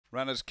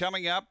Runners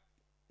coming up.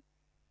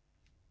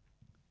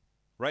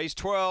 Race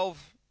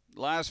 12.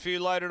 Last few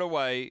loaded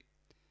away.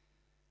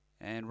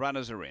 And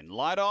runners are in.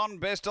 Light on.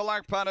 Best of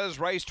luck, punters.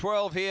 Race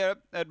 12 here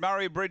at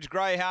Murray-Bridge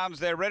Greyhounds.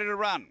 They're ready to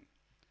run.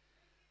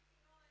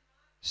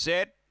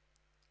 Set.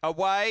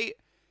 Away.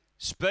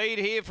 Speed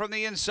here from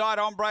the inside.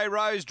 Ombre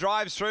Rose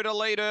drives through to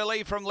lead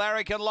early from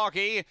Larrick and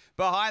Lockie.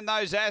 Behind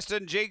those,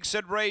 Aston Jinx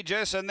at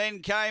Regis. And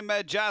then came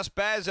Just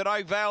Baz at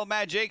Oakvale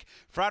Magic.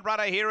 Front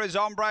runner here is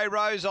Ombre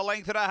Rose, a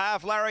length and a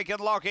half, Larrick and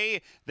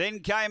Lockie. Then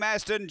came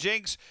Aston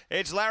Jinx.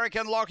 It's Larrick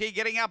and Lockie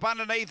getting up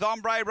underneath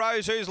Ombre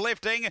Rose, who's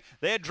lifting.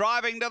 They're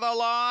driving to the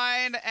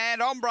line.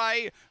 And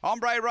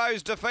Ombre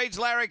Rose defeats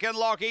Larrick and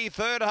Lockie.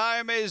 Third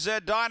home is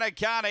Dinah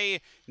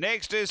Carney.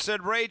 Next is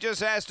St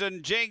Regis,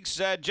 Aston Jinx,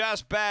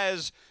 Just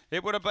Baz.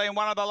 It would have been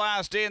one of the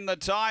last in. The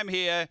time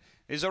here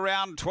is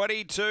around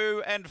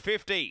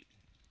 22:50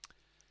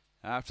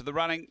 after the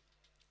running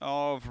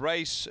of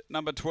race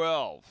number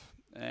 12.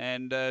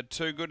 And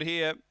too good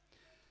here.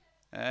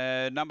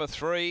 Number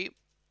 3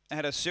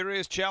 had a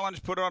serious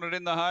challenge put on it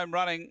in the home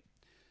running,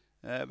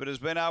 but has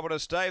been able to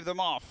stave them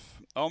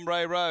off.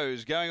 Ombre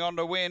Rose going on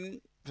to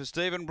win for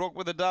Stephen Brook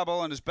with a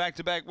double, and his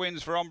back-to-back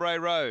wins for Ombre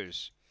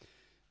Rose.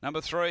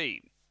 Number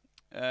 3,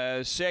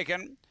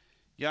 second,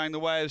 going the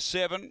way of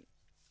 7.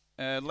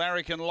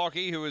 Larrick and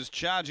Lockie, who is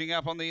charging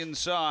up on the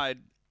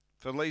inside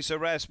for Lisa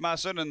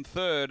Rasmussen. And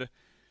third,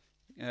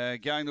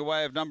 going the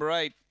way of number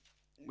 8,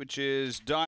 which is